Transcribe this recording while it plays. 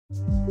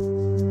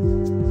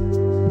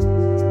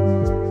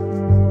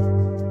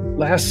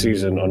Last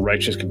season on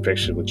Righteous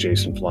Conviction with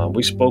Jason Flom,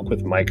 we spoke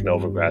with Mike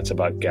Novogratz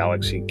about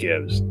Galaxy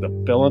Gives, the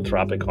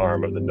philanthropic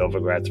arm of the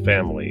Novogratz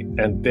family,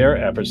 and their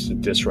efforts to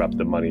disrupt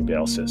the money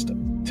bail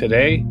system.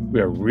 Today,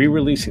 we are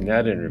re-releasing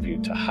that interview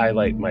to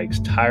highlight Mike's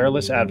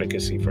tireless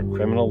advocacy for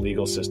criminal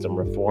legal system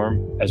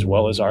reform, as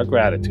well as our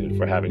gratitude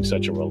for having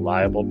such a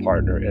reliable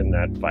partner in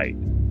that fight.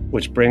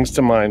 Which brings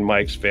to mind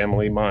Mike's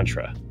family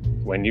mantra: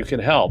 when you can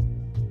help,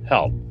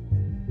 help,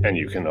 and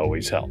you can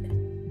always help.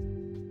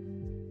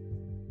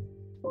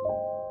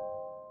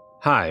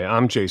 Hi,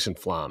 I'm Jason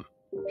Flom.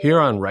 Here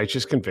on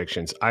Righteous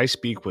Convictions, I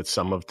speak with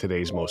some of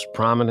today's most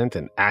prominent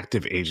and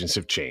active agents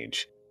of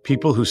change,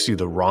 people who see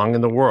the wrong in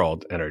the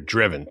world and are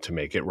driven to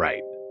make it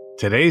right.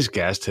 Today's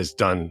guest has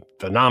done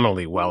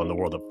phenomenally well in the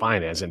world of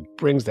finance and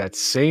brings that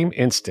same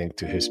instinct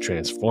to his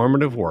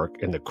transformative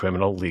work in the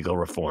criminal legal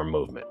reform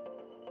movement.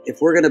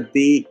 If we're going to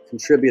be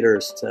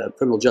contributors to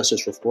criminal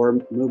justice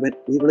reform movement,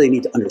 we really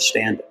need to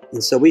understand it.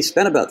 And so we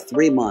spent about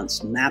 3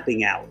 months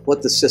mapping out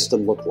what the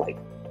system looked like.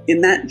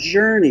 In that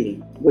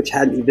journey, which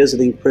had me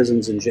visiting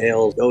prisons and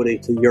jails, go to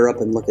Europe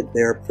and look at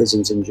their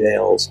prisons and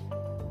jails,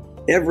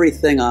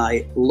 everything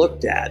I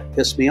looked at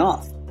pissed me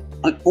off.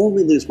 I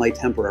only lose my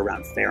temper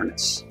around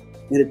fairness.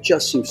 And it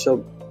just seems so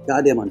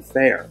goddamn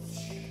unfair.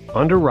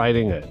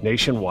 Underwriting a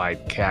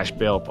nationwide cash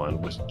bail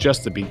fund was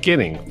just the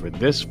beginning for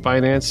this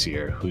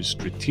financier whose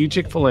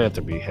strategic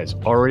philanthropy has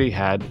already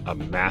had a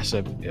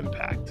massive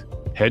impact.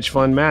 Hedge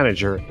fund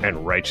manager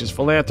and righteous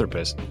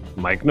philanthropist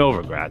Mike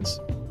Novogratz,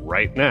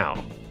 right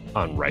now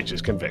on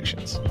Righteous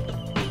Convictions.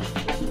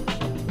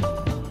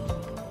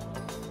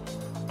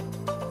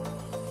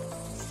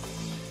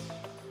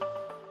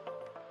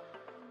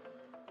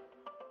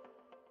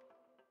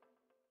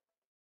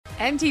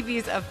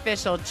 MTV's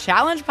official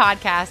Challenge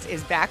podcast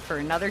is back for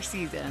another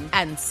season.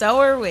 And so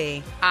are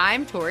we.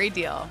 I'm Tori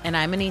Deal. And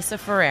I'm Anissa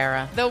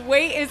Ferreira. The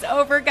wait is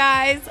over,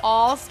 guys.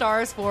 All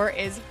Stars 4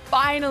 is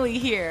finally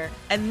here.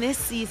 And this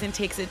season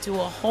takes it to a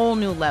whole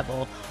new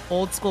level.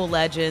 Old school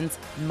legends,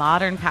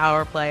 modern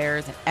power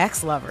players, and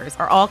ex-lovers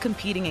are all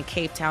competing in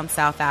Cape Town,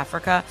 South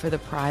Africa for the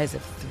prize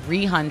of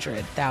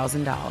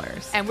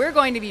 $300,000. And we're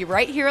going to be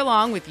right here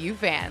along with you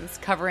fans,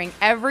 covering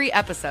every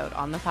episode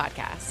on the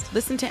podcast.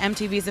 Listen to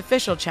MTV's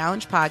official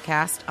Challenge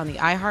podcast on the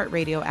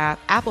iHeartRadio app,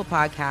 Apple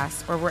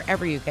Podcasts, or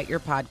wherever you get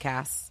your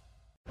podcasts.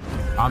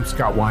 I'm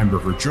Scott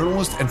Weinberger,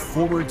 journalist and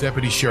former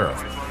deputy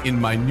sheriff. In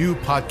my new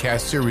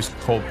podcast series,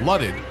 Cold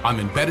Blooded, I'm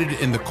embedded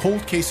in the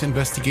cold case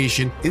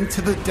investigation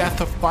into the death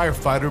of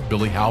firefighter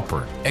Billy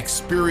Halpern.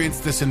 Experience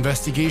this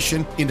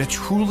investigation in a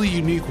truly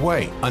unique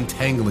way,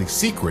 untangling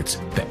secrets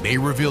that may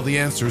reveal the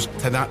answers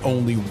to not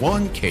only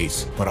one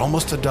case, but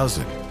almost a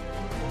dozen.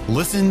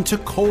 Listen to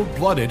Cold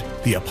Blooded,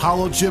 the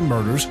Apollo Gym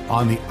Murders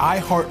on the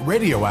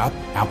iHeartRadio app,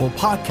 Apple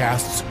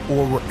Podcasts,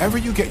 or wherever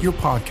you get your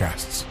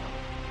podcasts.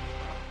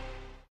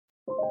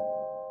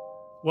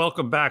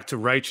 Welcome back to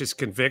Righteous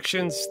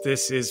Convictions.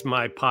 This is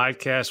my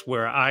podcast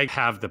where I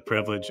have the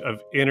privilege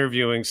of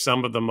interviewing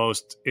some of the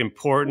most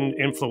important,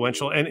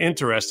 influential, and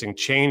interesting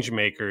change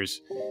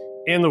makers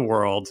in the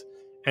world.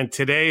 And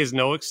today is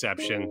no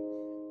exception.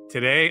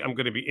 Today, I'm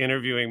going to be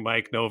interviewing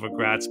Mike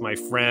Novogratz, my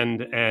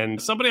friend, and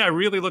somebody I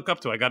really look up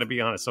to, I got to be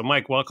honest. So,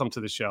 Mike, welcome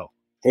to the show.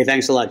 Hey,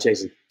 thanks a lot,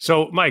 Jason.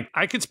 So, Mike,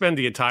 I could spend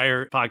the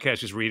entire podcast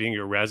just reading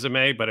your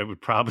resume, but it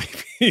would probably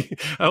be,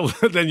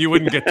 then you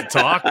wouldn't get to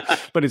talk.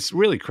 But it's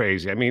really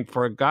crazy. I mean,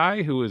 for a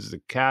guy who is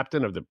the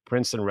captain of the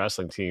Princeton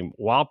wrestling team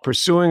while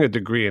pursuing a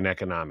degree in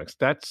economics,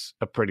 that's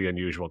a pretty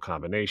unusual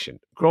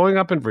combination. Growing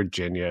up in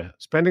Virginia,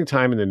 spending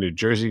time in the New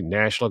Jersey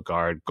National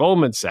Guard,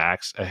 Goldman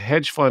Sachs, a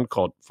hedge fund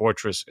called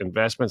Fortress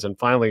Investments, and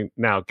finally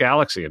now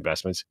Galaxy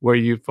Investments, where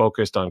you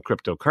focused on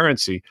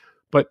cryptocurrency.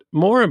 But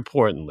more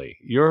importantly,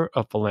 you're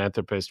a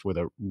philanthropist with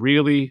a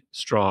really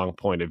strong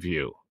point of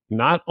view,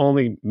 not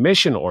only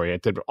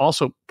mission-oriented, but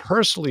also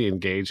personally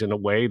engaged in a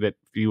way that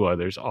few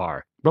others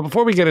are. But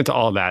before we get into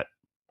all that,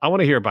 I want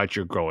to hear about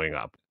your growing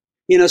up.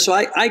 You know, so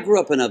I grew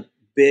up in a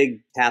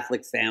big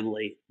Catholic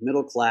family,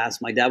 middle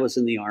class. My dad was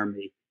in the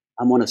Army.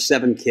 I'm one of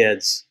 7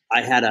 kids.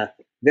 I had a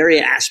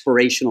very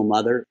aspirational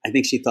mother. I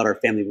think she thought our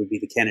family would be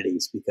the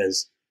Kennedys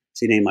because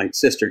she named my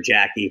sister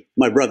Jackie,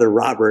 my brother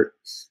Robert,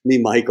 me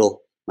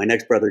Michael, my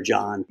next brother,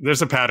 John.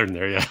 There's a pattern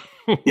there, yeah.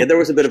 Yeah, there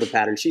was a bit of a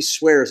pattern. She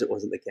swears it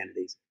wasn't the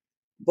Kennedys.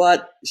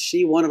 But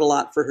she wanted a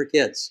lot for her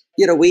kids.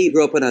 You know, we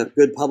grew up in a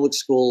good public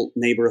school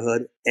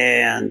neighborhood,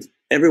 and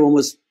everyone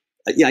was,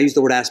 I use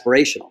the word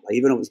aspirational.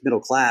 Even though it was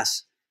middle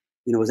class,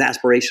 it was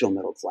aspirational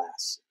middle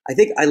class. I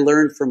think I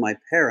learned from my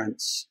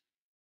parents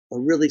a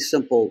really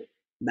simple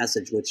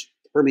message, which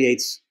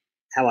permeates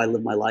how I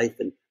live my life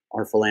and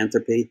our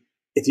philanthropy.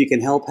 If you can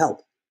help,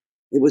 help.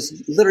 It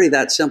was literally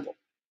that simple.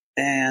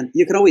 And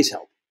you can always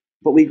help.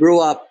 But we grew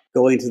up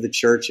going to the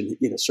church and,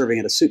 serving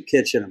at a soup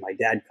kitchen, and my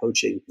dad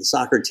coaching the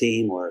soccer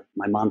team, or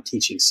my mom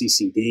teaching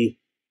CCD,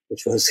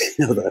 which was,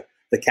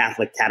 the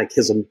Catholic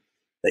catechism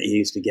that you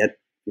used to get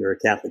if you were a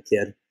Catholic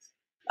kid.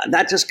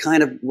 That just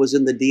kind of was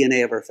in the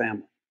DNA of our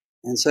family.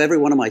 And so every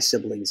one of my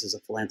siblings is a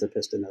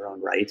philanthropist in their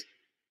own right.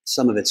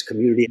 Some of it's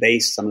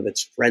community-based, some of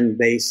it's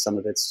friend-based, some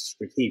of it's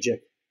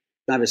strategic.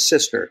 I have a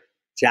sister,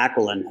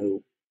 Jacqueline,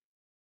 who,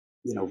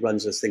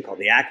 runs this thing called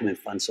the Acumen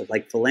Fund. So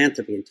like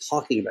philanthropy and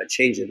talking about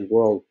changing the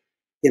world,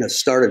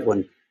 started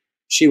when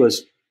she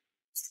was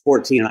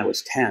 14 and I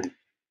was 10. And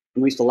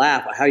we used to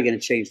laugh, how are you going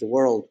to change the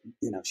world?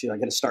 She's like, I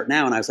got to start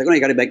now. And I was like, you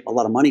got to make a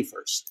lot of money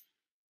first.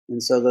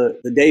 And so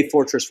the day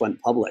Fortress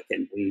went public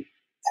and we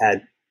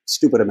had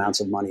stupid amounts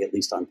of money, at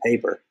least on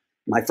paper,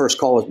 my first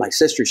call was my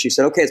sister. She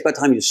said, okay, it's about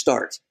time you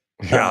start.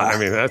 Yeah, I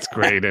mean, that's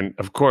great. And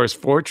of course,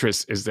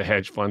 Fortress is the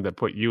hedge fund that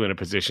put you in a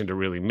position to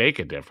really make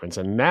a difference.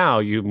 And now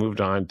you've moved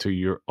on to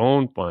your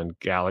own fund,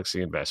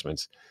 Galaxy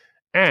Investments,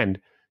 and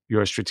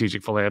your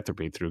strategic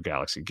philanthropy through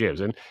Galaxy Gives.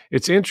 And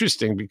it's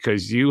interesting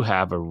because you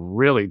have a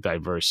really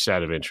diverse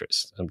set of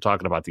interests. I'm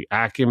talking about the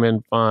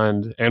Acumen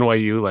Fund,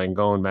 NYU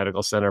Langone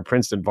Medical Center,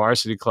 Princeton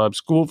Varsity Club,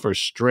 School for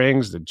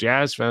Strings, the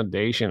Jazz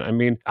Foundation. I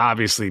mean,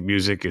 obviously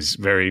music is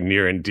very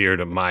near and dear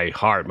to my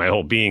heart, my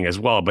whole being as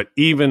well, but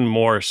even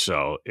more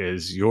so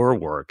is your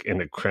work in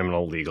the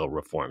criminal legal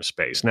reform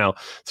space. Now,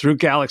 through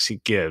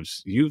Galaxy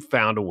Gives, you've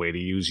found a way to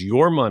use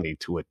your money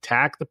to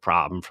attack the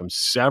problem from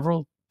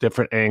several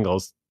different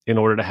angles in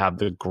order to have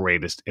the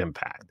greatest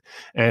impact.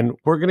 And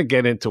we're going to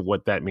get into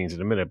what that means in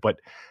a minute.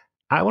 But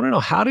I want to know,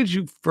 how did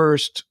you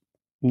first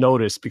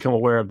become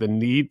aware of the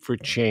need for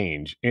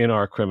change in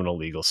our criminal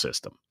legal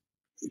system?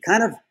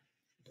 Kind of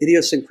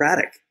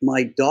idiosyncratic.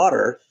 My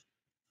daughter,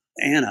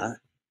 Anna,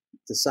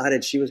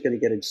 decided she was going to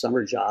get a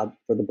summer job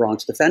for the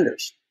Bronx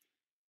Defenders.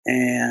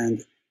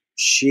 And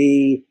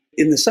she,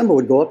 in the summer,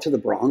 would go up to the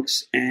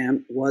Bronx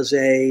and was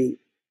a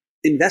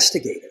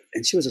investigator.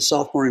 And she was a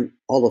sophomore and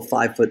all of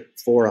 5'4",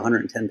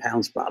 110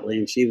 pounds probably.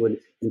 And she would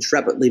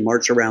intrepidly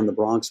march around the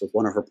Bronx with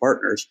one of her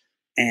partners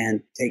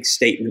and take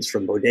statements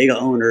from bodega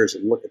owners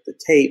and look at the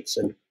tapes.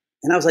 And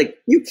I was like,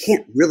 you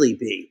can't really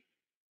be,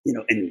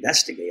 an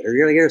investigator.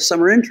 You're going to get a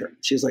summer intern.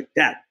 She's like,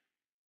 Dad,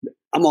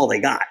 I'm all they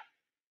got.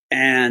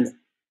 And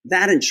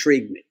that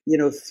intrigued me.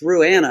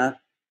 Through Anna,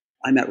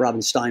 I met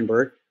Robin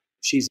Steinberg.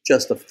 She's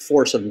just a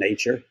force of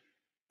nature.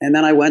 And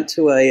then I went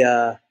to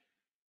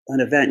an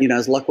event,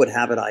 as luck would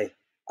have it, I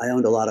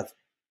owned a lot of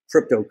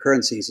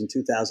cryptocurrencies in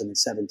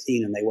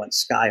 2017 and they went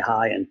sky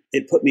high, and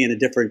it put me in a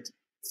different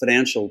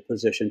financial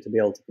position to be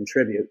able to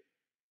contribute.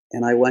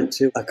 And I went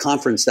to a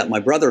conference that my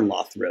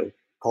brother-in-law threw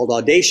called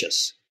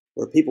Audacious,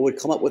 where people would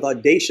come up with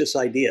audacious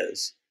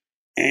ideas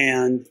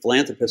and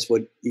philanthropists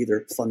would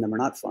either fund them or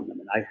not fund them.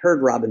 And I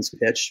heard Robin's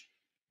pitch.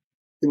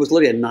 It was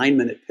literally a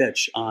 9-minute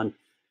pitch on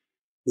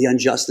the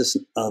injustice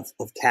of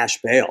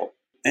cash bail.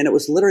 And it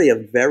was literally a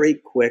very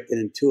quick and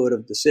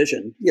intuitive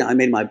decision. I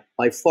made my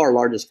by far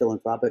largest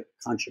philanthropic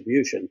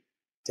contribution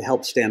to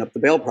help stand up the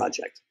Bail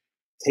Project,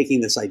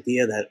 taking this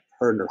idea that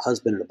her and her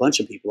husband and a bunch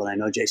of people, and I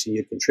know, Jason,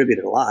 you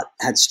contributed a lot,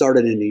 had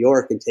started in New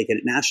York and taken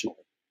it nationally.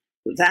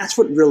 That's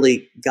what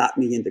really got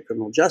me into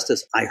criminal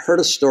justice. I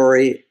heard a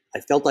story. I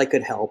felt I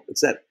could help.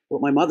 It's that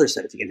what my mother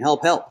said, if you can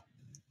help, help.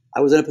 I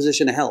was in a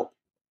position to help.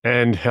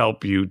 And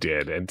help you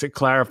did. And to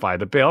clarify,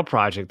 the Bail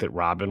Project that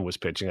Robin was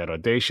pitching at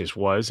Audacious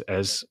was,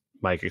 as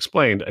Mike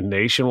explained, a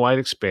nationwide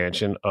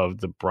expansion of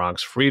the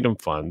Bronx Freedom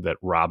Fund that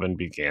Robin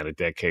began a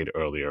decade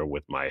earlier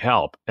with my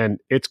help. And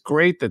it's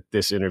great that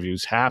this interview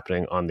is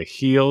happening on the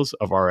heels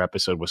of our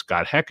episode with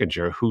Scott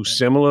Heckinger, who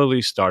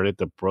similarly started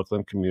the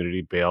Brooklyn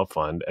Community Bail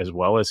Fund, as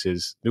well as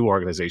his new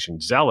organization,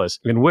 Zealous,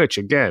 in which,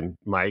 again,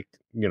 Mike,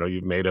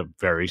 you've made a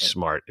very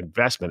smart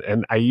investment.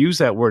 And I use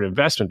that word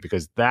investment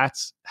because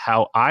that's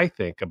how I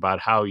think about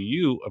how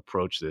you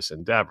approach this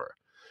endeavor.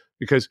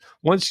 Because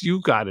once you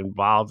got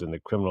involved in the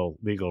criminal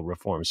legal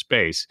reform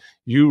space,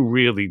 you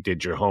really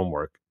did your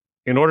homework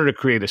in order to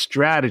create a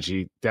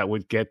strategy that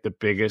would get the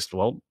biggest,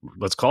 well,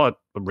 let's call it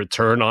a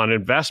return on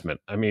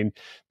investment. I mean,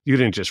 you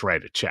didn't just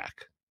write a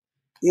check.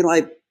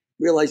 I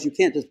realized you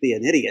can't just be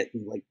an idiot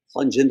and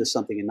plunge into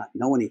something and not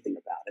know anything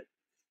about it.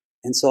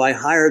 And so I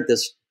hired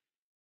this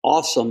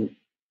awesome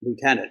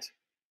lieutenant,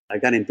 a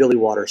guy named Billy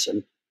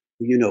Watterson,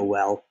 who you know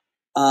well,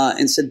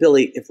 and said,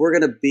 Billy, if we're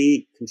going to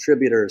be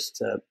contributors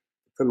to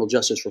criminal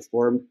justice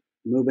reform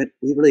movement,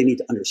 we really need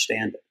to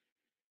understand it.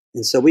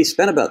 And so we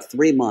spent about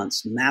 3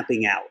 months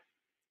mapping out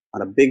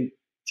on a big,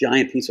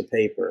 giant piece of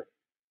paper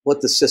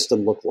what the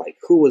system looked like,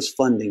 who was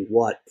funding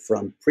what,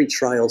 from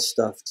pretrial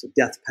stuff to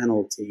death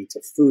penalty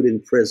to food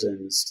in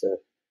prisons to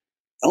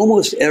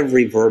almost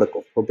every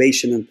vertical,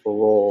 probation and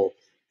parole.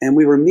 And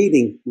we were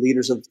meeting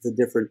leaders of the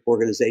different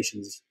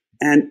organizations.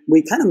 And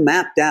we kind of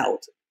mapped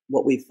out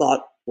what we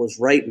thought was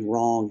right and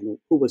wrong, and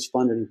who was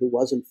funded and who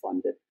wasn't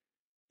funded.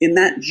 In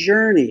that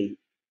journey,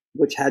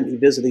 which had me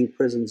visiting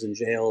prisons and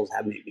jails,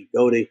 had me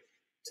go to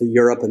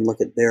Europe and look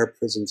at their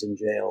prisons and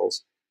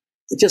jails,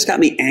 it just got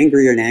me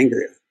angrier and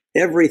angrier.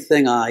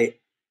 Everything I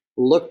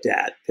looked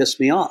at pissed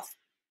me off.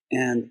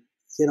 And,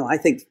 I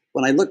think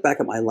when I look back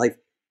at my life,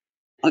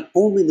 I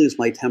only lose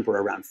my temper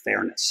around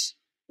fairness.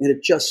 And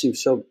it just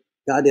seems so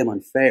goddamn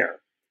unfair.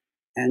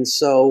 And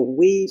so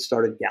we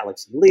started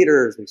Galaxy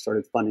Leaders. We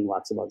started funding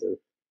lots of other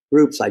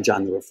groups. I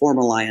joined the Reform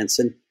Alliance.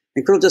 And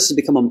criminal justice has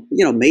become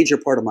a major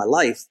part of my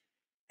life.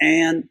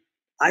 And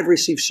I've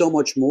received so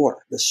much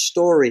more. The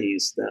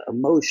stories, the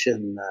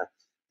emotion,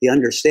 the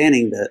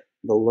understanding that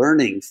the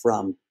learning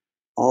from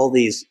all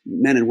these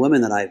men and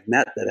women that I've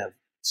met that have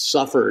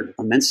suffered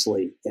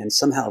immensely and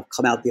somehow have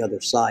come out the other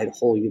side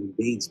whole human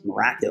beings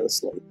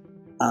miraculously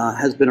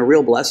has been a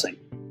real blessing.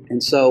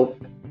 And so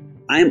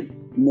I'm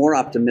more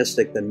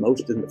optimistic than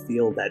most in the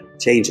field that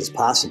change is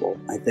possible.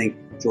 I think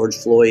George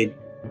Floyd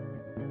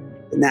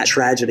and that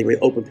tragedy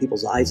really opened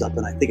people's eyes up,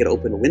 and I think it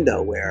opened a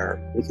window where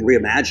we can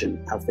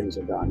reimagine how things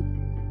are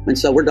done. And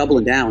so we're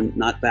doubling down,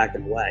 not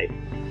backing away.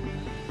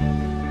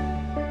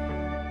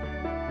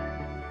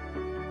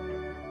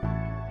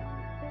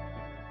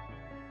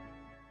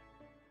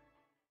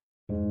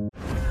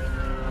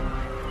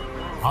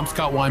 I'm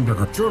Scott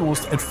Weinberger,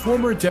 journalist and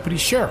former deputy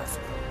sheriff.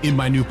 In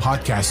my new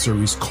podcast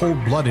series,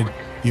 Cold Blooded,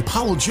 The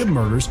Apollo Gym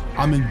Murders,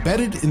 I'm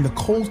embedded in the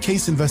cold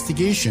case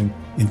investigation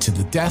into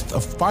the death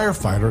of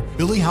firefighter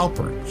Billy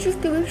Halpern. It's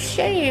just a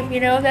shame,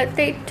 that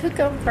they took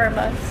him from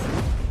us.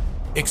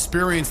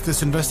 Experience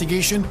this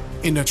investigation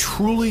in a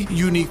truly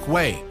unique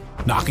way,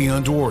 knocking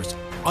on doors,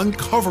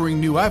 uncovering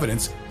new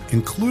evidence,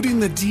 including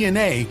the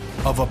DNA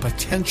of a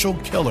potential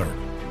killer.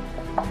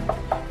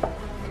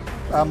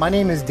 My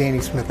name is Danny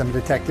Smith. I'm a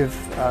detective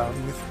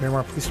with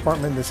Miramar Police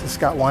Department. This is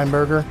Scott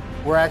Weinberger.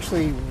 We're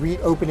actually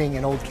reopening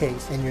an old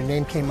case, and your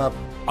name came up.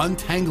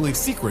 Untangling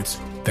secrets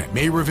that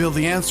may reveal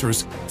the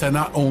answers to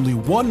not only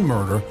one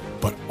murder,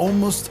 but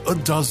almost a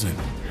dozen.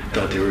 I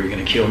thought they were going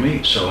to kill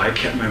me, so I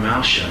kept my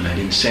mouth shut and I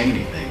didn't say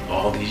anything.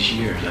 All these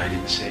years, I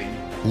didn't say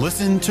anything.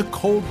 Listen to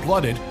Cold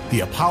Blooded,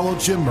 The Apollo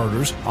Gym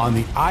Murders on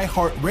the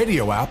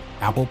iHeartRadio app,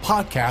 Apple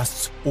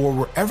Podcasts, or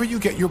wherever you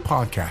get your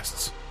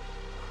podcasts.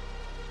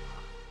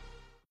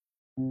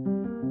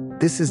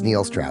 This is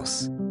Neil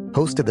Strauss,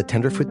 host of the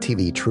Tenderfoot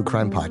TV true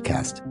crime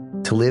podcast,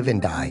 To Live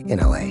and Die in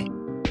LA.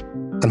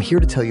 I'm here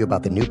to tell you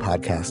about the new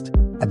podcast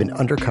I've been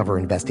undercover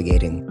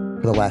investigating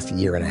for the last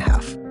year and a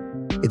half.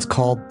 It's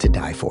called To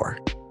Die For.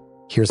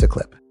 Here's a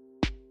clip.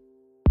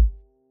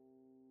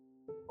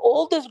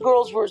 All these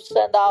girls were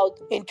sent out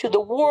into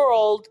the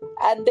world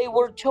and they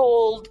were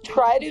told,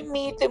 try to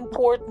meet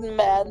important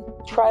men,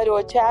 try to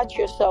attach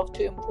yourself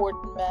to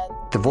important men.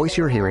 The voice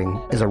you're hearing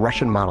is a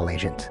Russian model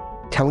agent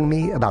telling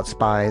me about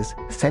spies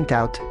sent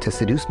out to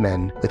seduce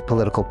men with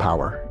political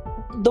power.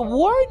 The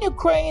war in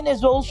Ukraine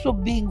is also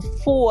being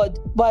fought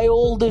by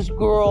all these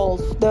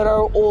girls that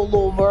are all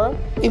over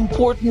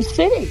important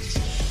cities.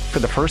 For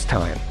the first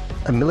time,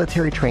 a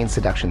military-trained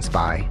seduction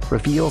spy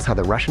reveals how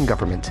the Russian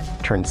government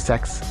turned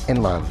sex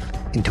and love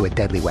into a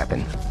deadly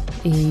weapon.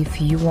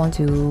 If you want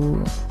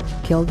to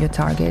kill your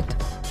target,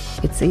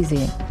 it's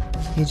easy.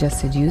 You just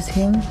seduce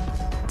him,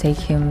 take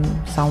him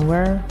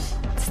somewhere,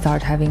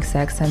 start having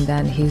sex, and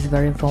then he's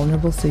very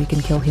vulnerable, so you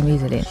can kill him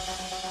easily.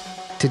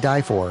 To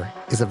Die For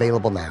is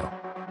available now.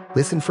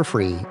 Listen for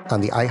free on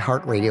the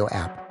iHeartRadio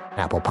app,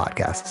 Apple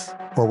Podcasts,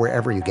 or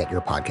wherever you get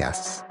your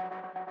podcasts.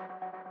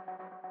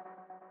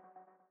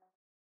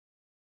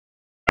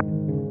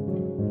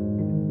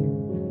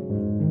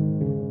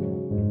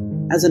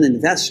 As an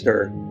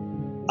investor,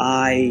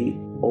 I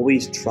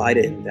always try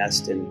to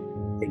invest in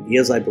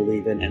ideas I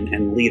believe in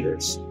and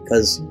leaders,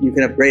 because you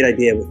can have a great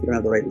idea, but if you don't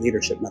have the right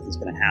leadership, nothing's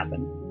going to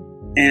happen.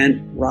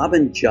 And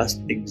Robin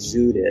just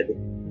exuded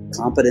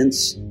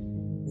competence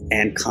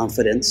and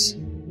confidence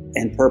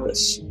and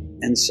purpose.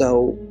 And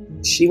so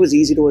she was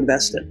easy to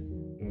invest in.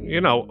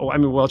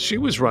 While she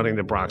was running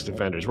the Bronx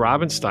Defenders,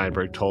 Robin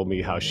Steinberg told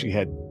me how she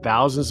had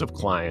thousands of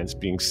clients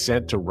being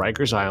sent to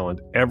Rikers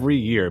Island every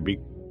year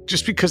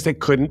just because they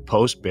couldn't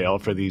post bail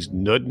for these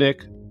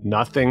nudnik,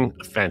 nothing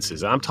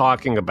offenses. I'm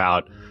talking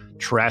about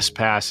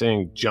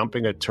trespassing,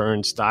 jumping a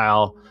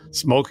turnstile,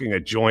 smoking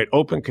a joint,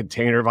 open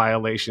container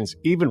violations,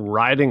 even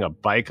riding a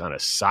bike on a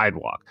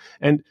sidewalk.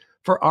 And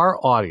for our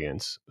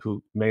audience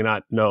who may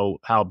not know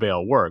how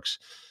bail works,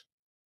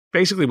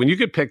 basically when you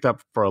get picked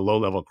up for a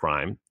low-level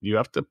crime, you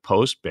have to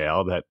post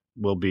bail that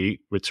will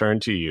be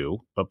returned to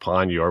you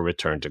upon your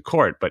return to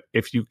court. But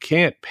if you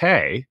can't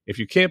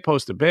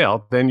post a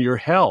bail, then you're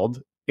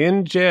held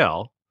in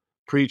jail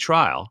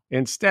pre-trial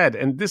instead.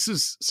 And this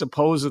is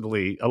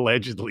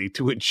allegedly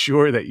to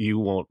ensure that you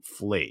won't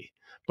flee.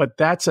 But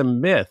that's a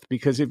myth,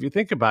 because if you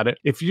think about it,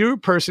 if you're a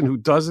person who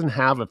doesn't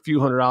have a few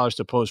 $100s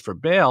to post for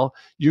bail,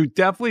 you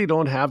definitely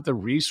don't have the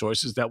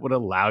resources that would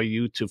allow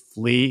you to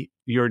flee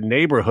your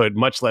neighborhood,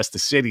 much less the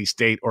city,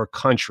 state, or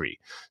country.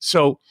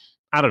 So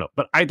I don't know,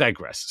 but I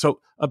digress.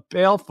 So a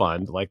bail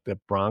fund like the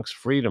Bronx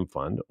Freedom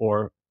Fund,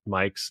 or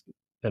Mike's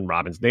and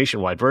Robin's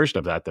nationwide version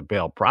of that, the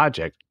Bail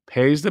Project,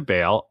 pays the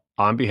bail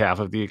on behalf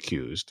of the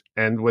accused.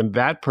 And when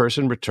that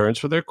person returns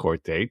for their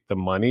court date, the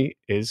money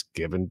is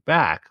given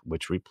back,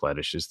 which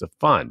replenishes the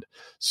fund.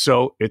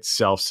 So it's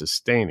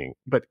self-sustaining.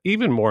 But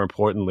even more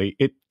importantly,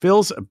 it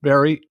fills a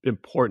very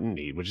important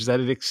need, which is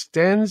that it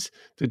extends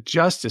the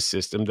justice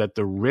system that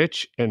the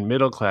rich and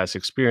middle class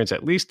experience,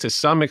 at least to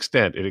some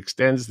extent. It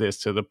extends this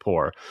to the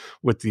poor,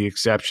 with the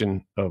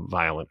exception of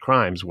violent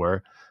crimes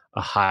where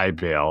a high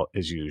bail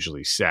is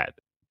usually set.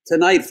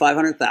 Tonight,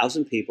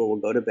 500,000 people will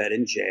go to bed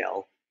in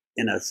jail,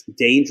 in a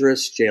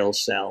dangerous jail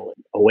cell,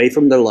 away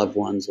from their loved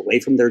ones, away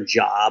from their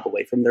job,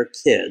 away from their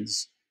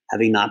kids,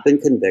 having not been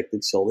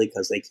convicted solely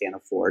because they can't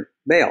afford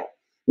bail.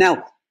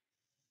 Now,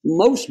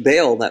 most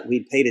bail that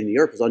we paid in New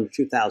York was under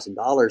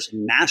 $2,000.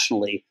 And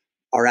nationally,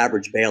 our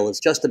average bail is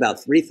just about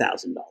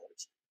 $3,000.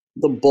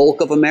 The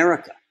bulk of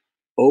America,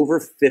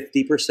 over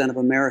 50% of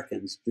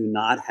Americans do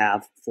not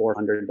have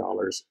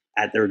 $400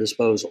 at their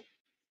disposal.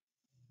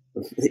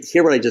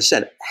 Hear what I just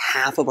said.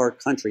 Half of our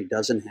country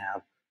doesn't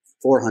have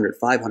 $400,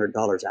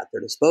 $500 at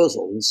their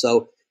disposal. And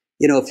so,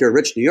 if you're a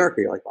rich New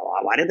Yorker, you're like, well,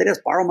 why did they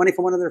just borrow money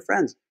from one of their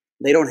friends?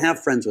 They don't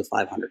have friends with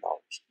 $500.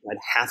 Right?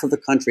 Half of the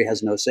country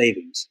has no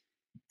savings.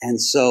 And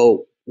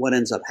so what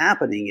ends up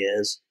happening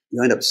is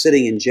you end up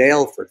sitting in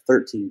jail for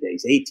 13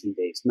 days, 18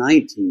 days,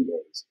 19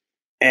 days,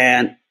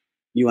 and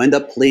you end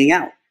up pleading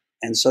out.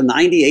 And so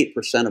 98%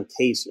 of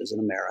cases in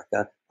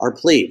America are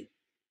plead.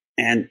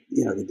 And,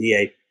 the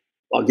DA,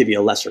 I'll give you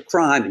a lesser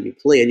crime, and you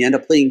plea, and you end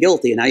up pleading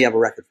guilty, and now you have a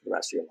record for the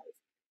rest of your life.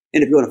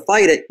 And if you want to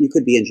fight it, you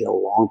could be in jail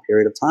a long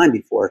period of time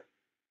before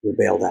you're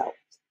bailed out.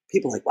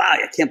 People are like, wow,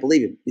 I can't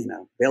believe you,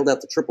 bailed out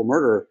the triple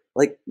murderer.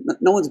 Like,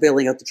 no one's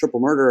bailing out the triple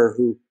murderer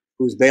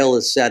whose bail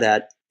is set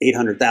at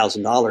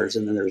 $800,000,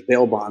 and then there's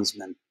bail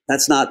bondsmen.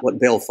 That's not what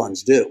bail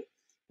funds do.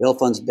 Bail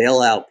funds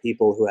bail out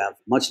people who have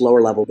much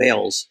lower level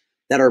bails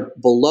that are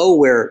below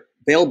where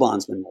bail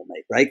bondsmen will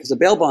make, right? Because a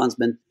bail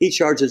bondsman, he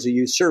charges a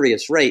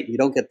usurious rate. You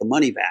don't get the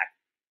money back.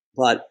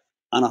 But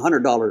on a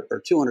 $100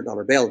 or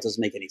 $200 bail, it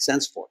doesn't make any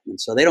sense for them.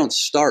 And so they don't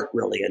start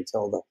really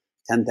until the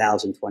 $10,000,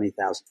 $20,000,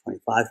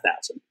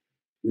 $25,000.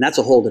 And that's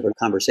a whole different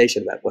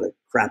conversation about what a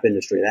crap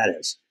industry that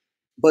is.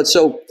 But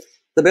so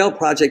the Bail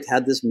Project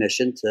had this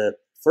mission to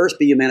first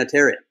be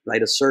humanitarian,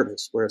 right? A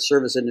service. We're a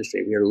service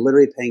industry. We are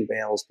literally paying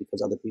bails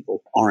because other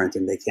people aren't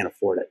and they can't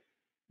afford it.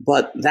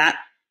 But that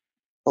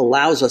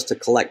allows us to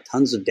collect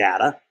tons of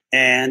data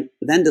and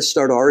then to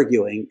start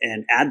arguing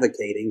and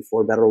advocating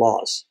for better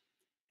laws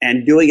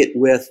and doing it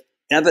with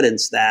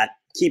evidence that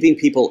keeping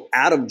people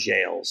out of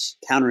jails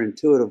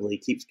counterintuitively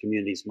keeps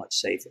communities much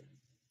safer.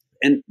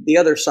 And the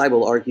other side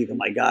will argue that,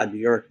 my God, New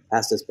York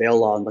passed this bail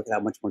law and look at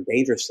how much more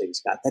dangerous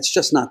things got. That's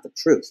just not the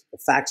truth. The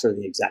facts are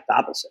the exact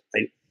opposite,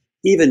 right?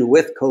 Even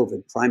with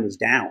COVID, crime is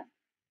down.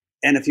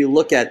 And if you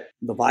look at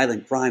the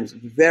violent crimes,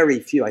 very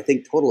few, I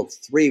think total of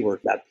 3 were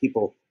about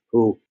people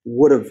who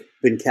would have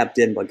been kept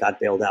in but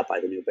got bailed out by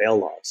the new bail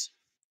laws.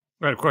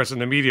 Right, of course, and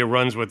the media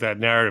runs with that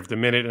narrative the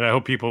minute, and I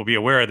hope people will be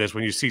aware of this.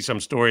 When you see some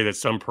story that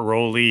some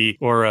parolee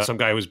or some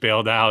guy who was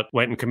bailed out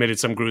went and committed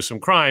some gruesome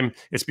crime,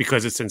 it's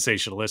because it's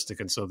sensationalistic,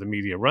 and so the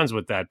media runs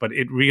with that. But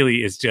it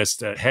really is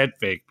just a head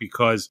fake,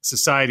 because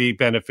society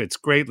benefits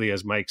greatly,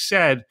 as Mike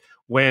said,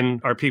 when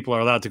our people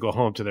are allowed to go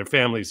home to their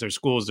families, their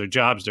schools, their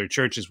jobs, their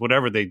churches,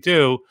 whatever they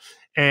do.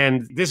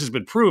 And this has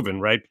been proven,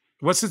 right?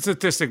 What's the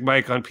statistic,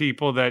 Mike, on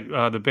people that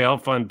the bail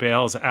fund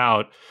bails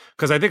out?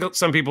 Because I think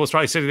some people are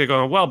probably sitting there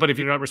going, well, but if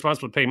you're not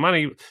responsible to pay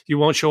money, you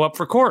won't show up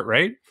for court,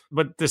 right?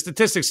 But the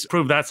statistics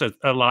prove that's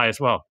a lie as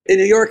well. In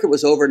New York, it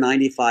was over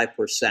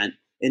 95%.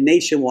 And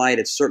nationwide,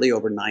 it's certainly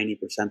over 90%.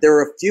 There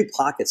were a few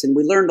pockets, and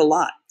we learned a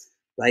lot,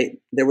 right?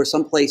 There were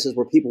some places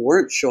where people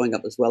weren't showing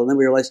up as well. And then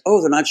we realized,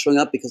 they're not showing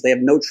up because they have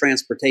no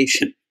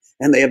transportation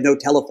and they have no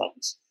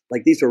telephones.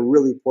 Like, these were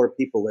really poor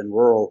people in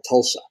rural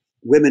Tulsa.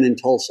 Women in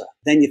Tulsa.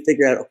 Then you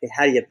figure out, okay,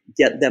 how do you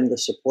get them the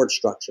support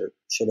structure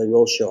so they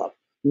will show up?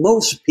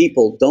 Most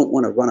people don't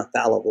want to run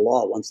afoul of the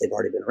law once they've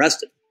already been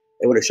arrested.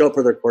 They want to show up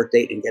for their court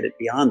date and get it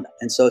beyond that.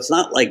 And so it's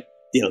not like,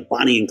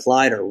 Bonnie and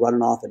Clyde are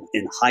running off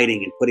and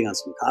hiding and putting on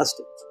some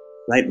costumes,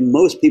 right?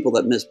 Most people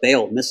that miss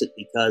bail miss it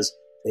because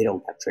they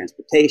don't have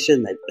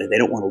transportation. They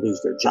don't want to lose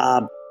their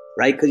job,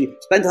 right? Because you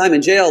spend time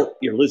in jail,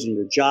 you're losing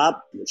your job,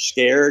 you're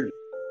scared.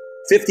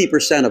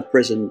 50% of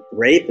prison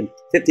rape and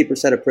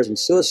 50% of prison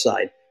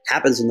suicide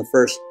happens in the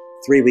first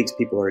 3 weeks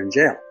people are in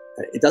jail.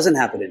 It doesn't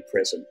happen in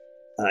prison.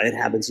 It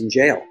happens in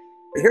jail.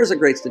 Here's a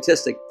great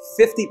statistic.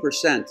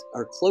 50%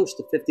 or close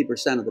to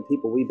 50% of the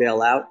people we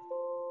bail out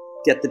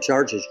get the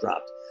charges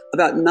dropped.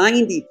 About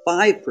 95%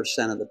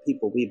 of the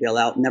people we bail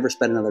out never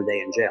spend another day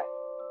in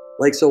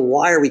jail. So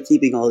why are we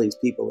keeping all these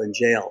people in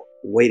jail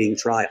waiting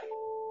trial?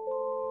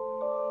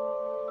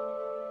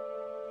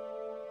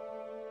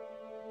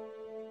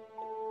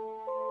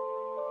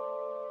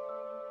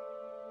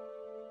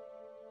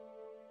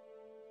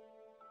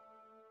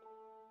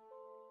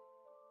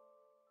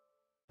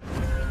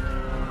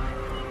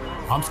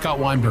 I'm Scott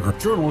Weinberger,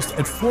 journalist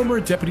and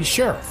former deputy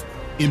sheriff.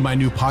 In my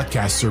new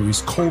podcast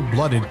series, Cold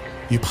Blooded,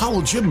 The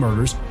Apollo Gym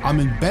Murders, I'm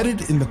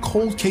embedded in the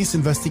cold case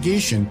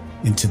investigation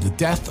into the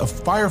death of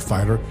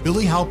firefighter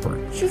Billy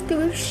Halpern. It's just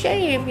a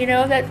shame,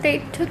 that they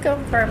took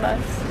him from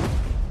us.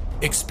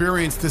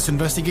 Experience this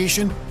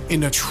investigation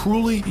in a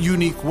truly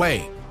unique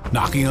way,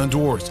 knocking on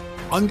doors,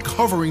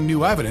 uncovering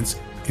new evidence,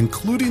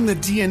 including the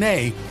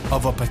DNA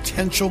of a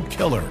potential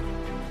killer.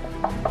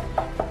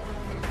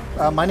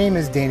 My name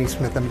is Danny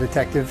Smith. I'm a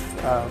detective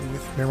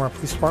with Miramar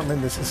Police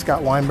Department. This is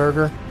Scott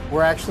Weinberger.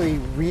 We're actually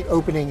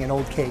reopening an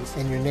old case,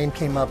 and your name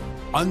came up.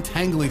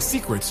 Untangling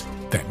secrets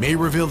that may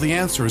reveal the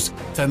answers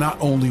to not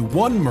only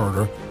one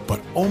murder, but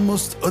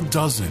almost a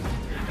dozen.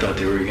 I thought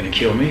they were going to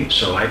kill me,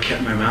 so I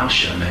kept my mouth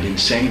shut and I didn't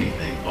say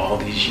anything. All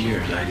these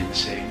years, I didn't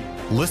say anything.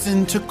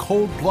 Listen to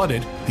Cold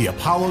Blooded, The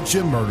Apollo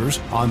Gym Murders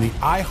on the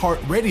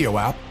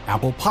iHeartRadio app,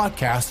 Apple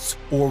Podcasts,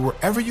 or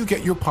wherever you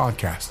get your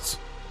podcasts.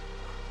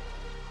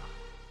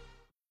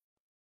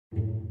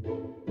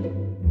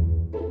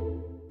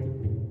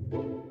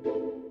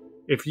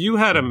 If you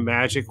had a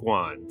magic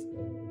wand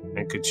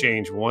and could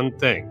change one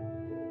thing,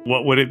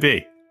 what would it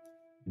be?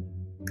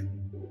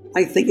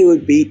 I think it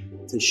would be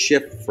to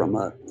shift from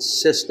a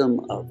system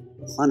of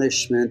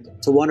punishment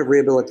to one of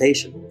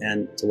rehabilitation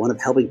and to one of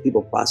helping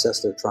people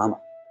process their trauma.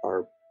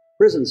 Our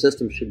prison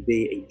system should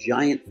be a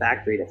giant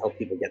factory to help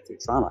people get through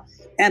trauma.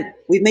 And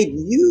we've made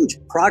huge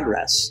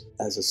progress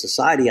as a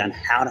society on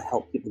how to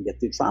help people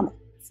get through trauma,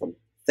 from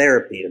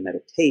therapy to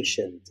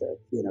meditation to,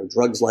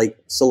 drugs like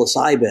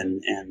psilocybin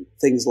and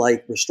things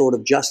like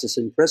restorative justice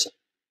in prison.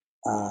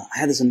 I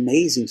had this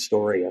amazing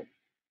story of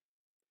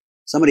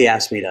somebody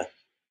asked me to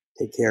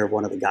take care of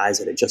one of the guys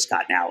that had just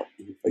gotten out,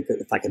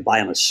 if I could buy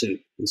him a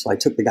suit. And so I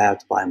took the guy out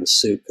to buy him a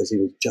suit because he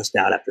was just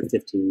out after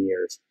 15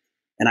 years.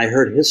 And I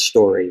heard his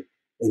story,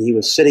 and he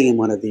was sitting in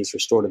one of these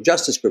restorative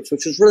justice groups,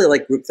 which was really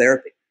like group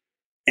therapy.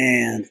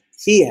 And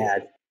he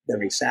had,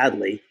 very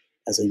sadly,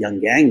 as a young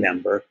gang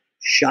member,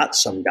 shot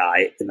some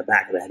guy in the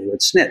back of the head who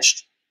had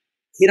snitched.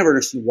 He never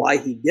understood why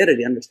he did it.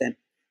 He understand.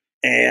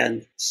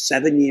 And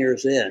 7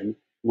 years in,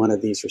 one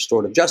of these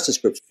restorative justice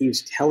groups, he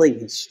was telling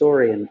his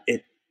story, and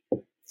it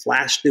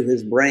flashed through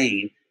his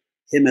brain,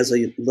 him as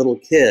a little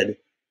kid,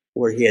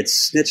 where he had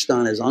snitched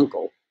on his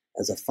uncle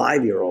as a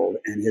 5-year-old,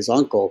 and his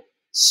uncle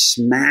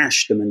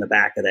smashed him in the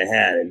back of the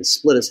head and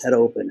split his head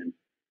open.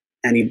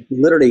 And he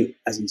literally,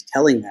 as he's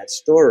telling that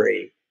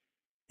story,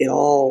 it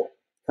all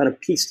kind of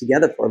pieced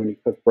together for him, and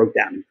he broke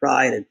down and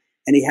cried, and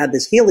he had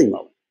this healing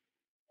moment.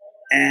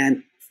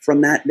 And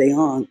from that day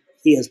on,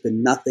 he has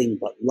been nothing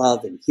but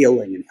love and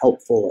healing and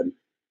helpful. And,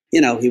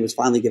 he was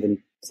finally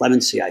given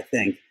clemency, I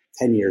think,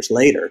 10 years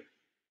later.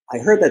 I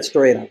heard that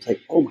story and I was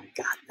like, oh my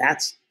God,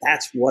 that's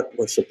what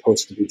we're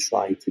supposed to be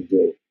trying to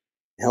do.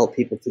 Help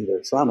people through their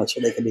trauma so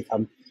they can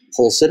become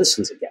whole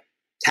citizens again.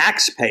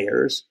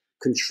 Taxpayers,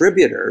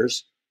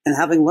 contributors, and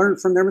having learned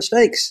from their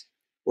mistakes.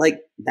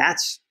 Like,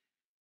 that's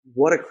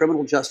what a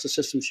criminal justice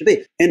system should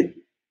be. And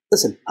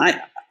listen,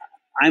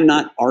 I'm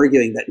not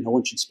arguing that no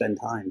one should spend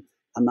time.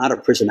 I'm not a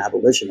prison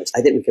abolitionist.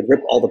 I think we could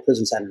rip all the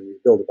prisons out and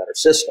rebuild a better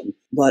system.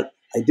 But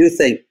I do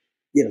think,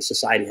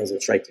 society has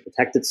its right to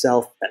protect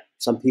itself, that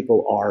some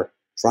people are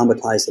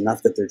traumatized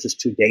enough that they're just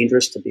too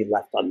dangerous to be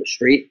left on the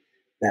street,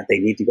 that they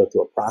need to go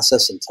through a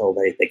process until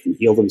they can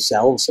heal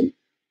themselves.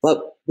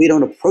 But we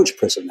don't approach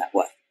prison that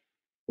way.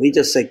 We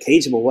just say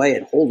cage them away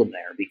and hold them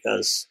there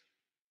because,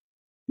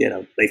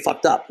 they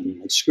fucked up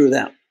and screw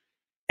them.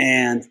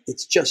 And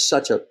it's just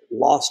such a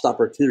lost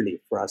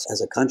opportunity for us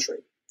as a country.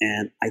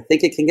 And I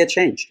think it can get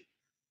changed.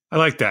 I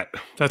like that.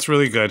 That's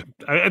really good.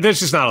 There's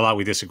just not a lot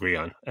we disagree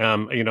on.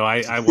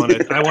 I want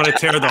to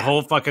tear the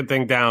whole fucking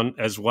thing down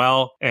as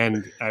well,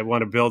 and I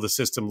want to build a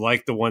system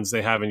like the ones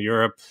they have in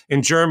Europe.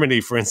 In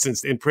Germany, for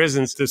instance, in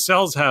prisons, the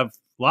cells have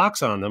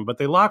locks on them, but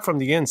they lock from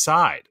the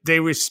inside. They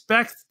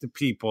respect the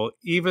people,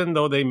 even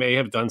though they may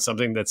have done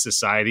something that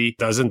society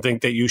doesn't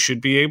think that you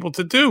should be able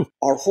to do.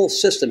 Our whole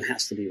system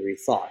has to be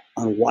rethought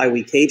on why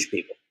we cage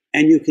people.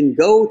 And you can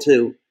go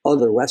to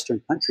other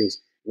Western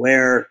countries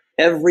where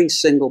every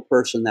single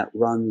person that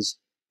runs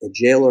a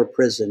jail or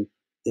prison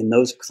in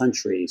those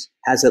countries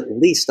has at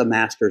least a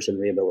master's in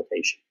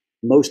rehabilitation.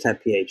 Most have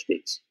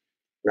PhDs,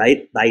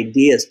 right? The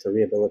idea is to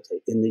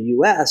rehabilitate. In the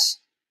U.S.,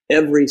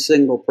 every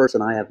single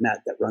person I have met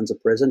that runs a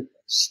prison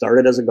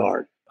started as a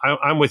guard.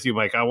 I'm with you,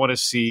 Mike. I want to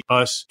see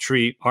us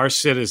treat our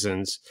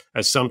citizens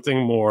as something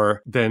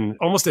more than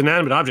almost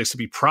inanimate objects to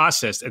be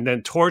processed and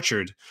then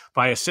tortured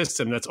by a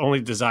system that's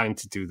only designed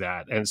to do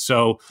that. And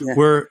so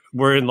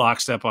we're in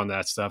lockstep on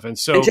that stuff. And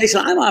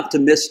Jason, I'm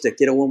optimistic.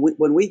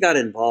 When we got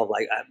involved,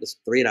 like it was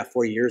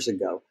 3.5-4 years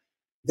ago,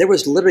 there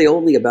was literally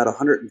only about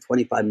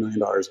 $125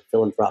 million of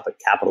philanthropic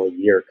capital a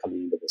year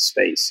coming into this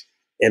space.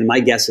 And my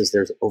guess is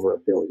there's over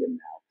 $1 billion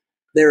now.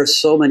 There are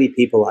so many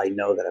people I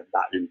know that have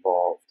gotten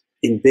involved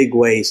in big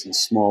ways and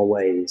small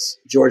ways.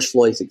 George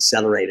Floyd's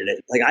accelerated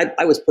it. Like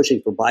I was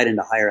pushing for Biden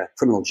to hire a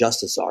criminal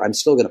justice czar. I'm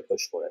still going to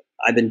push for it.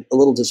 I've been a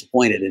little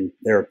disappointed in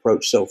their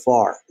approach so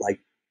far. Like,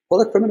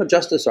 well, a criminal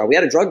justice czar. We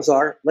had a drug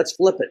czar. Let's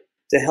flip it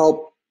to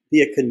help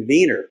be a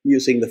convener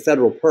using the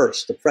federal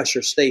purse to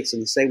pressure states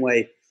in the same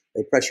way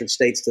they pressured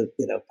states to,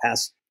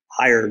 pass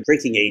higher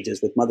drinking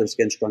ages with Mothers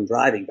Against Drunk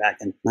Driving back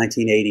in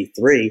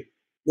 1983.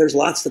 There's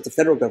lots that the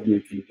federal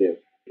government can do.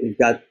 We've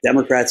got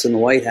Democrats in the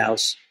White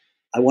House.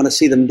 I want to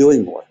see them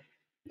doing more.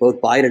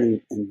 Both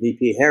Biden and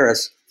VP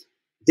Harris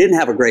didn't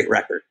have a great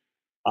record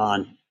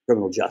on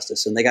criminal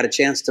justice, and they got a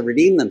chance to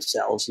redeem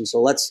themselves. And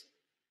so let's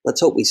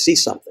hope we see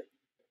something.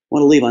 I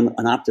want to leave on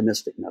an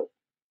optimistic note.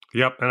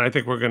 Yep. And I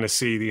think we're going to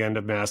see the end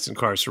of mass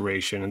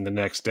incarceration in the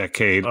next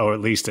decade, or at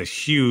least a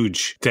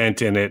huge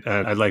dent in it.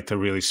 And I'd like to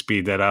really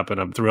speed that up.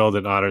 And I'm thrilled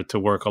and honored to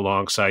work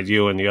alongside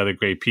you and the other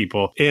great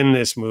people in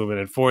this movement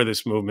and for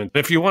this movement.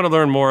 If you want to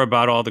learn more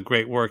about all the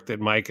great work that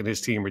Mike and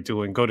his team are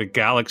doing, go to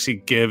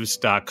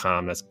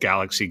galaxygives.com. That's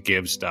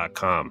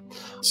galaxygives.com.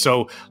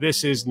 So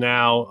this is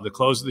now the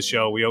close of the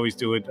show. We always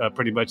do it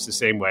pretty much the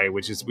same way,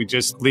 which is we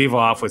just leave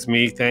off with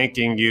me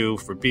thanking you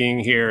for being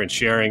here and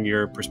sharing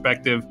your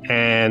perspective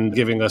and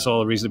giving us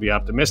all a reason to be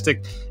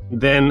optimistic.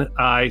 Then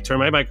I turn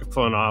my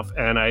microphone off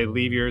and I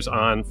leave yours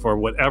on for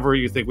whatever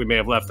you think we may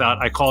have left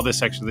out. I call this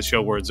section of the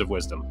show Words of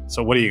Wisdom.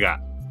 So what do you got?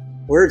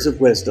 Words of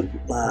wisdom.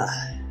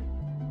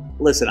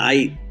 Listen,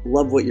 I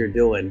love what you're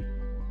doing.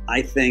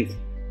 I think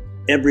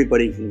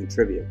everybody can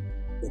contribute.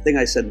 The thing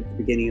I said at the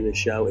beginning of the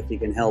show, if you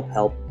can help.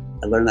 I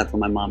learned that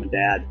from my mom and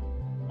dad.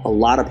 A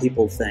lot of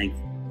people think,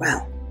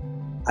 wow,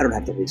 I don't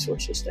have the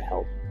resources to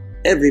help.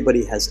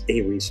 Everybody has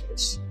a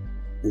resource.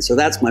 And so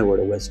that's my word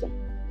of wisdom.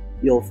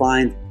 You'll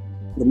find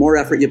the more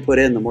effort you put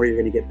in, the more you're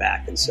going to get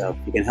back. And so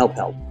if you can help.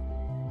 I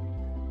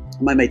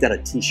might make that a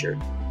t-shirt.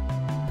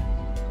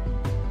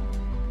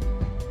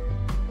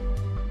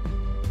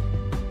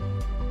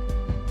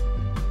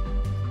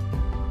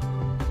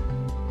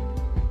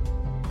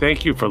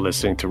 Thank you for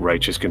listening to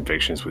Righteous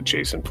Convictions with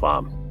Jason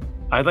Flom.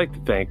 I'd like to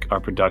thank our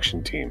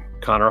production team,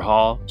 Connor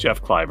Hall,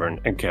 Jeff Clyburn,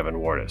 and Kevin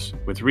Wardis,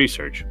 with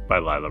research by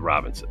Lila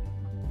Robinson.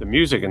 The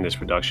music in this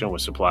production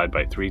was supplied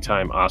by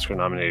 3-time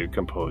Oscar-nominated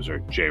composer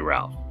Jay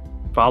Ralph.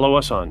 Follow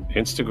us on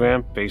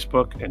Instagram,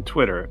 Facebook, and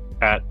Twitter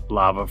at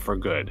Lava for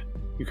Good.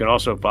 You can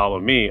also follow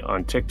me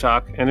on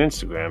TikTok and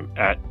Instagram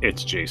at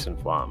It's Jason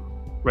Flom.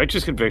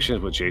 Righteous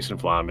Convictions with Jason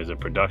Flom is a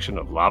production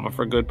of Lava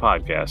for Good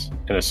podcast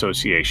in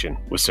association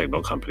with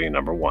Signal Company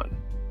No. 1.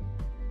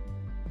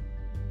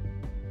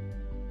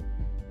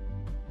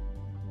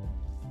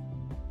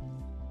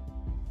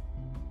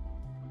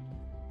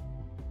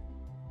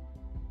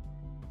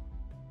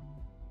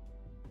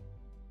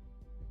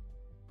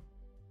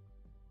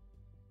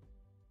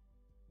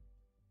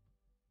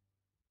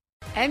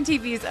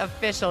 MTV's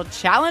official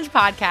Challenge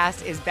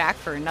podcast is back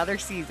for another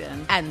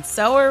season. And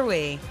so are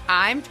we.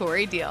 I'm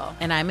Tori Deal.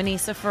 And I'm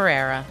Anissa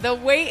Ferreira. The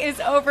wait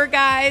is over,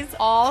 guys.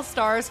 All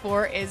Stars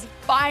 4 is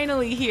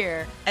finally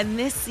here. And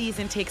this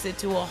season takes it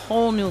to a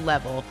whole new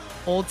level.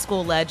 Old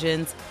school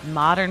legends,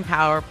 modern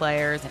power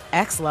players, and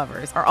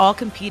ex-lovers are all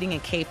competing in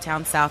Cape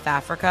Town, South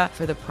Africa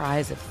for the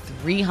prize of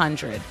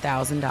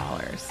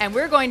 $300,000. And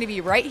we're going to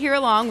be right here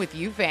along with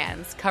you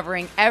fans,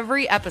 covering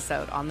every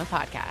episode on the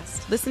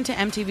podcast. Listen to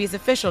MTV's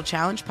official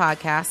Challenge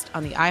podcast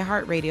on the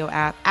iHeartRadio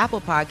app,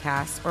 Apple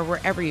Podcasts, or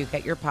wherever you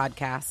get your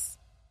podcasts.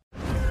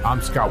 I'm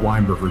Scott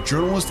Weinberger,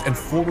 journalist and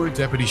former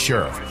deputy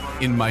sheriff.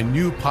 In my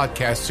new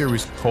podcast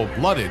series, Cold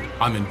Blooded,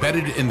 I'm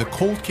embedded in the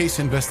cold case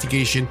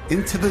investigation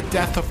into the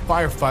death of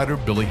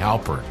firefighter Billy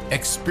Halpern.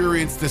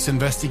 Experience this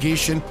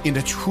investigation in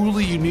a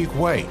truly unique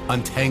way,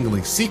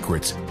 untangling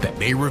secrets that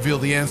may reveal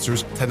the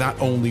answers to not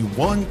only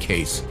one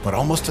case, but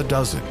almost a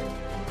dozen.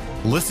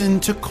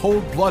 Listen to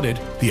Cold Blooded,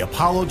 the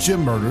Apollo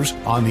Gym Murders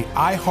on the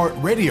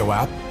iHeartRadio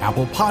app,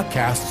 Apple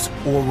Podcasts,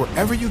 or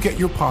wherever you get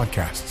your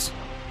podcasts.